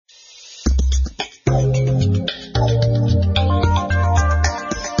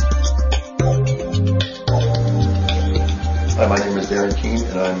Darren Keane,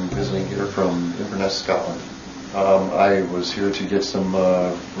 and I'm visiting here from Inverness, Scotland. I was here to get some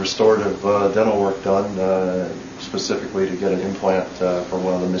restorative dental work done, specifically to get an implant for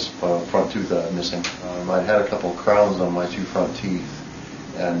one of the front tooth that I'm missing. I'd had a couple of crowns on my two front teeth,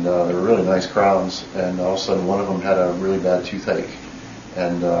 and they were really nice crowns, and all of a sudden one of them had a really bad toothache.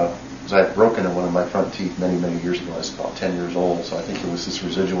 And because I had broken in one of my front teeth many, many years ago. I was about 10 years old, so I think it was this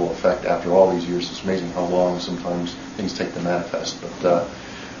residual effect after all these years. It's amazing how long sometimes things take to manifest. But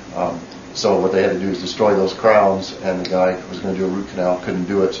so what they had to do is destroy those crowns, and the guy who was going to do a root canal couldn't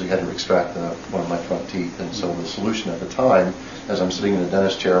do it, so he had to extract one of my front teeth. And so the solution at the time, as I'm sitting in a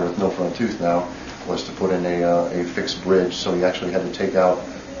dentist chair with no front tooth now, was to put in a fixed bridge. So he actually had to take out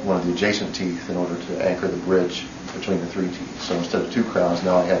one of the adjacent teeth in order to anchor the bridge between the three teeth. So instead of two crowns,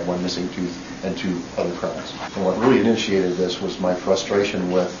 now I had one missing tooth and two other crowns. And what really initiated this was my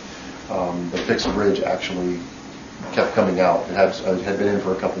frustration with the fixed bridge actually kept coming out. It had been in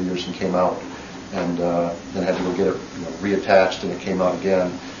for a couple of years and came out, and then had to go get it reattached, and it came out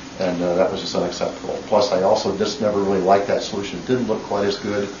again, and that was just unacceptable. Plus, I also just never really liked that solution. It didn't look quite as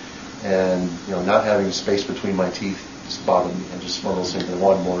good, and not having space between my teeth just bothered me. And just one of those things, I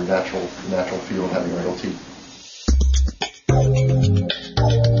wanted more natural feel of having real teeth.